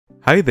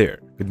Hi there,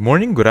 good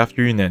morning, good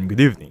afternoon, and good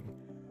evening.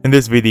 In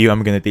this video,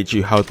 I'm going to teach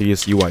you how to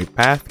use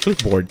UiPath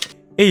Clipboard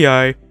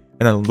AI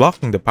and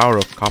unlocking the power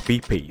of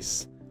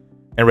copy-paste.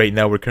 And right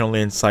now, we're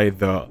currently inside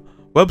the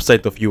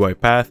website of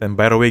UiPath, and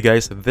by the way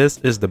guys, this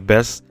is the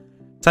best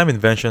time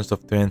inventions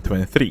of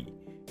 2023.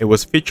 It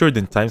was featured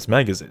in Times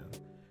Magazine.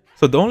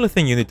 So the only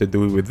thing you need to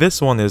do with this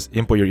one is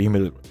input your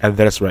email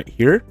address right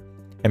here,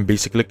 and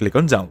basically click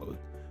on download.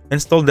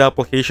 Install the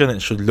application and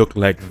it should look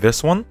like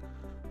this one.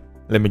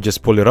 Let me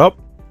just pull it up.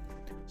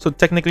 So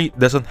technically it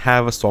doesn't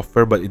have a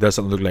software, but it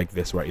doesn't look like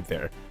this right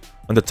there.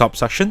 On the top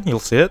section,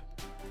 you'll see it.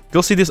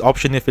 You'll see this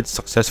option if it's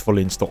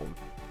successfully installed.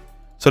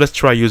 So let's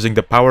try using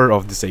the power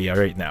of this AI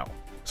right now.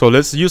 So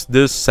let's use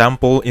this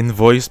sample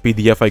invoice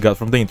PDF I got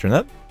from the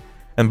internet.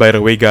 And by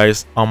the way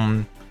guys,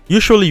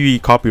 usually we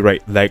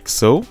copyright like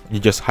so. You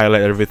just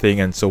highlight everything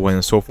and so on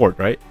and so forth,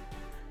 right?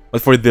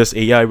 But for this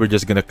AI, we're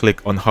just gonna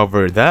click on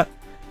hover that.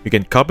 You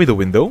can copy the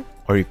window,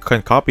 or you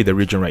can copy the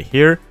region right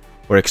here,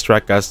 or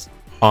extract as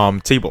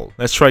table.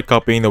 Let's try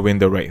copying the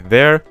window right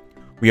there.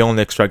 We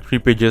only extract 3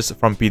 pages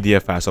from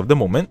PDF as of the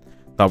moment.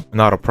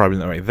 Not a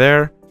problem right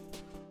there.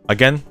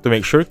 Again, to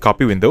make sure,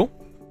 copy window.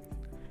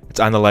 It's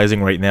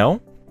analyzing right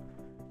now.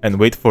 And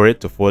wait for it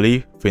to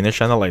fully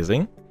finish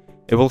analyzing.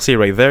 It will say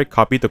right there,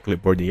 copy to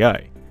Clipboard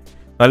AI.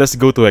 Now let's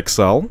go to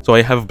Excel. So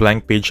I have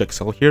blank page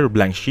Excel here,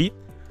 blank sheet.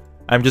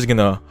 I'm just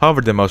gonna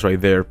hover the mouse right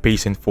there,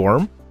 paste in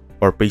form,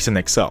 or paste in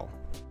Excel.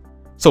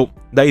 So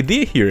the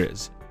idea here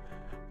is,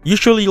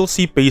 usually you'll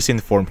see paste in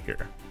form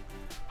here.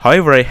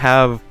 However, I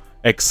have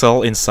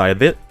Excel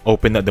inside it,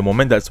 open at the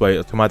moment, that's why I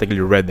automatically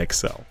read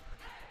Excel.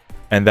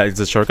 And that is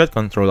the shortcut,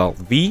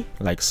 Ctrl-Alt-V,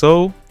 like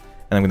so.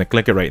 And I'm gonna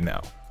click it right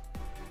now.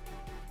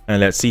 And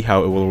let's see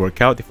how it will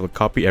work out if we'll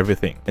copy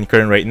everything. And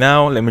current right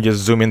now, let me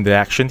just zoom in the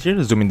action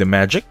here, zoom in the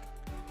magic.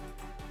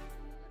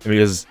 Let me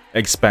just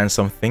expand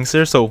some things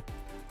here. So,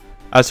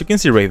 as you can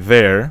see right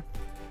there,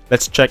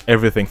 let's check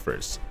everything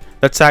first.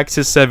 The tax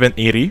is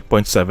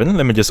 780.7.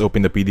 Let me just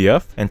open the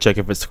PDF and check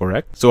if it's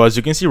correct. So as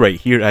you can see right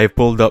here, I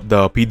pulled up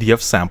the PDF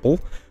sample.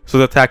 So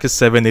the tax is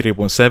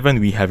 780.7.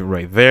 We have it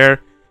right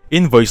there.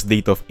 Invoice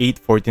date of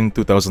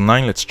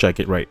 8/14/2009. Let's check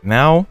it right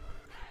now.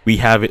 We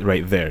have it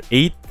right there,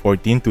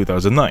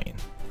 8/14/2009.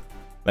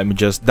 Let me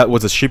just, that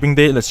was the shipping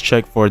date. Let's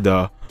check for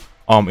the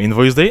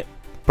invoice date.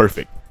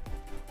 Perfect.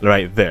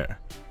 Right there.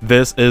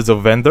 This is the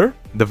vendor.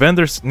 The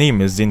vendor's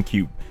name is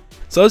ZinCube.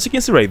 So as you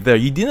can see right there,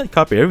 you didn't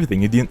copy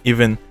everything. You didn't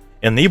even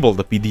enable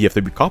the PDF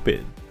to be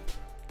copied.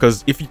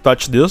 Because if you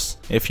touch this,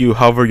 if you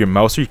hover your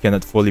mouse, you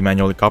cannot fully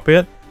manually copy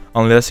it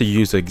unless you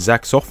use the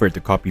exact software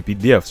to copy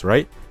PDFs,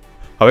 right?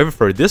 However,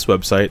 for this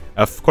website,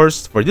 of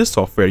course, for this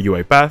software,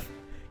 UiPath,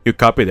 you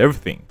copied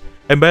everything.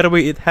 And by the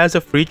way, it has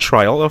a free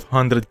trial of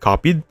 100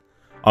 copied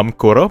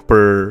quota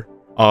per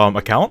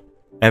account.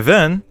 And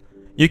then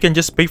you can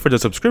just pay for the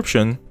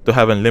subscription to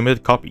have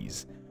unlimited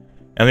copies.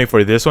 Anyway,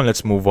 for this one,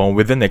 let's move on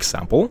with the next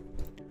sample.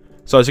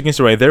 So as you can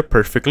see right there,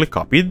 perfectly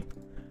copied.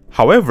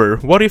 However,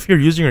 what if you're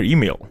using your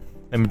email?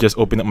 Let me just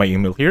open up my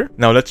email here.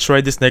 Now let's try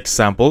this next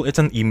sample. It's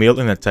an email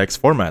in a text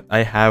format.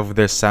 I have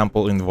this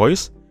sample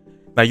invoice.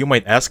 Now you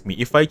might ask me,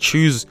 if I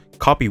choose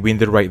copy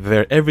window right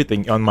there,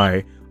 everything on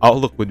my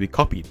Outlook would be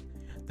copied.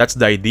 That's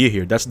the idea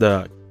here. That's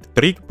the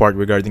trick part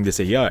regarding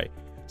this AI.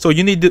 So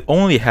you need to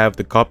only have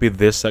to copy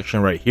this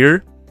section right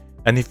here.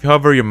 And if you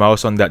hover your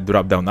mouse on that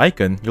drop down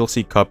icon, you'll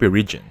see copy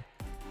region.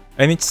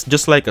 And it's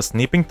just like a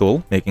snipping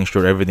tool, making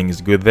sure everything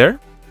is good there.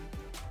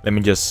 Let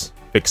me just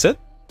fix it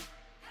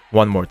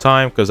one more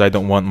time because I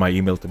don't want my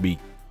email to be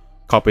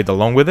copied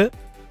along with it.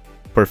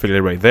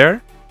 Perfectly right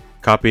there.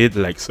 Copy it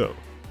like so.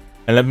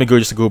 And let me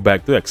just go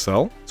back to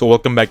Excel. So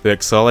welcome back to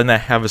Excel, and I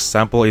have a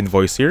sample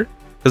invoice here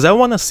because I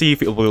want to see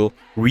if it will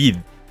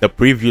read the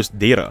previous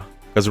data.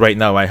 Because right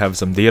now I have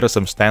some data,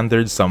 some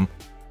standards, some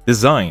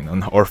design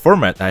or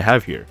format I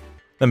have here.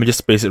 Let me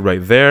just paste it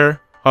right there.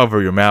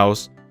 Hover your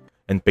mouse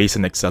and paste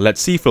in Excel.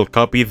 Let's see if it'll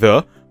copy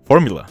the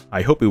formula.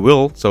 I hope it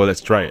will, so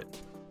let's try it.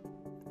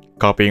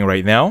 Copying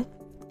right now.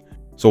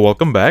 So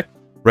welcome back.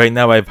 Right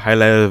now I've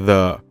highlighted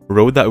the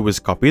row that was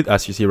copied.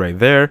 As you see right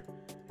there,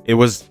 it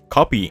was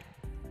copying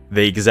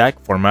the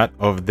exact format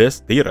of this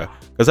data.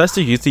 Because as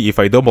you can see, if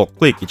I double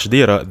click each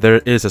data, there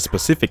is a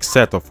specific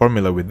set of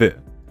formula with it.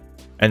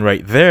 And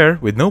right there,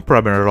 with no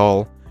problem at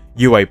all,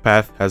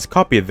 UiPath has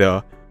copied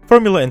the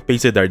formula and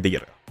pasted our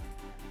data.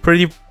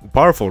 Pretty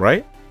powerful,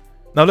 right?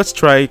 Now let's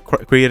try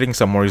creating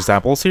some more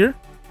examples here.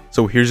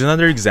 So here's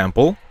another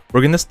example.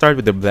 We're gonna start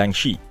with the blank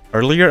sheet.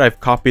 Earlier, I've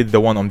copied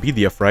the one on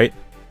PDF, right?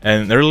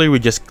 And earlier, we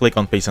just click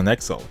on paste on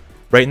Excel.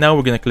 Right now,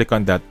 we're gonna click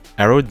on that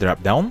arrow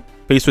drop down,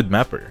 paste with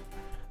mapper.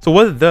 So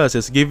what it does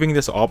is giving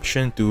this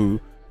option to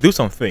do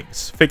some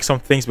things, fix some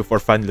things before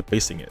finally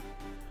pasting it.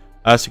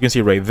 As you can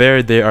see right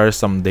there, there are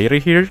some data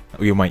here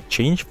you might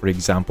change. For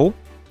example,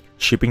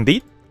 shipping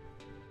date.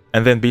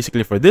 And then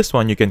basically for this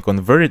one, you can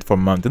convert it from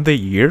month and the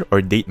year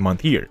or date,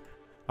 month, year.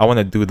 I want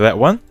to do that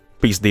one,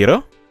 paste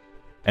data,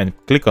 and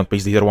click on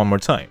paste data one more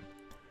time.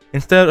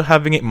 Instead of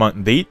having it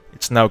month date,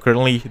 it's now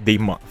currently day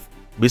month.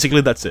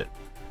 Basically, that's it.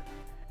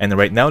 And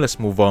right now, let's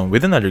move on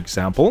with another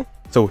example.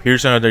 So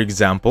here's another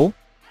example.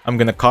 I'm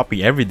gonna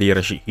copy every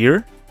datasheet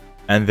here,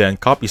 and then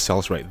copy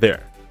cells right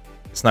there.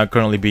 It's not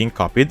currently being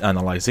copied,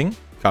 analyzing,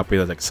 copy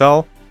that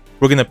Excel.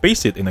 We're gonna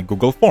paste it in a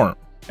Google form.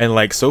 And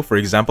like so, for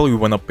example, we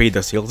wanna pay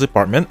the sales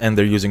department and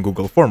they're using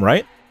Google form,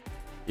 right?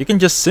 You can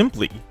just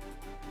simply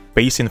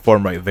paste in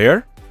form right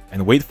there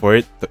and wait for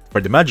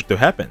for the magic to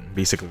happen,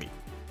 basically.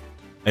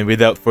 And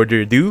without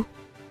further ado,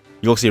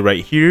 you'll see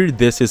right here,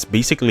 this is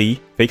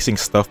basically fixing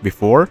stuff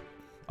before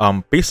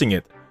pasting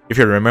it. If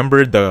you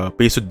remember the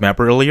paste with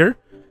mapper earlier,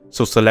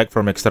 so select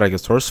from extract the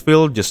source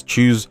field, just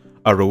choose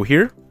a row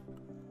here,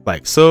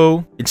 like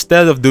so.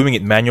 Instead of doing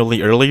it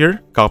manually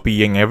earlier,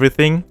 copying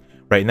everything,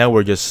 right now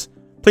we're just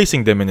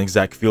placing them in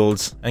exact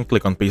fields and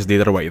click on paste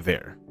data right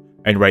there.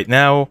 And right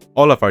now,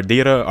 all of our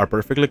data are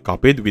perfectly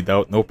copied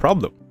without no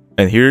problem.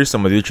 And here's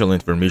some additional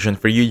information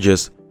for you.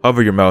 Just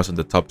hover your mouse on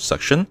the top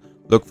section,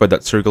 look for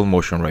that circle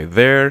motion right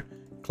there,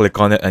 click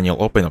on it and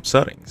you'll open up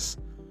settings.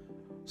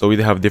 So we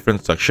have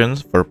different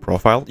sections. For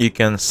profile, you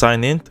can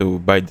sign in to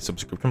buy the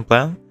subscription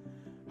plan.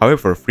 However,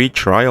 for free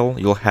trial,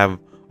 you'll have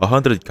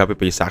 100 copy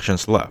paste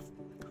actions left.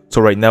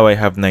 So right now I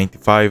have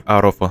 95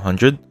 out of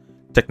 100.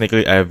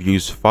 Technically, I have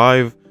used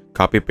 5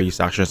 copy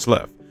paste actions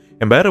left.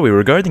 And by the way,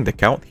 regarding the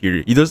count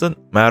here, it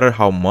doesn't matter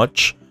how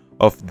much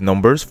of the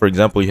numbers. For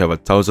example, you have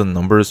 1,000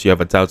 numbers, you have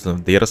 1,000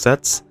 of data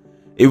sets,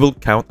 it will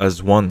count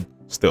as one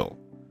still.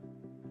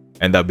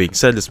 And that being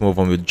said, let's move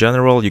on with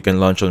general. You can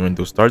launch on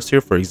Windows Starts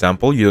here. For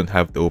example, you don't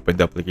have to open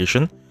the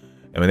application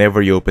and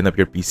whenever you open up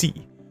your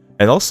PC.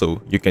 And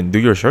also, you can do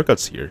your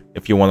shortcuts here.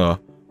 If you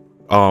want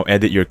to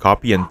edit your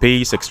copy and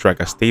paste, extract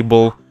as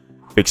table,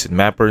 fix it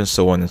mapper, and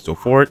so on and so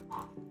forth.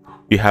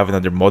 You have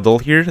another model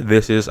here.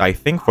 This is, I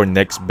think, for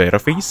next beta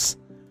phase.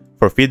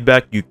 For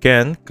feedback, you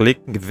can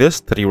click this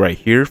 3 right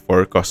here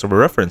for customer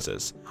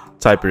references.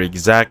 Type your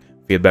exact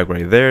feedback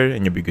right there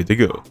and you'll be good to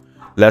go.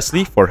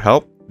 Lastly, for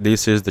help,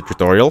 this is the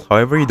tutorial.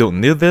 However, you don't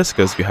need this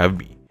because you have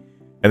me.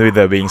 And with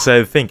that being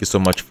said, thank you so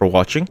much for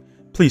watching.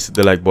 Please hit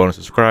the like button and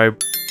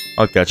subscribe.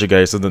 I'll catch you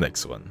guys in the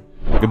next one.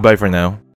 Goodbye for now.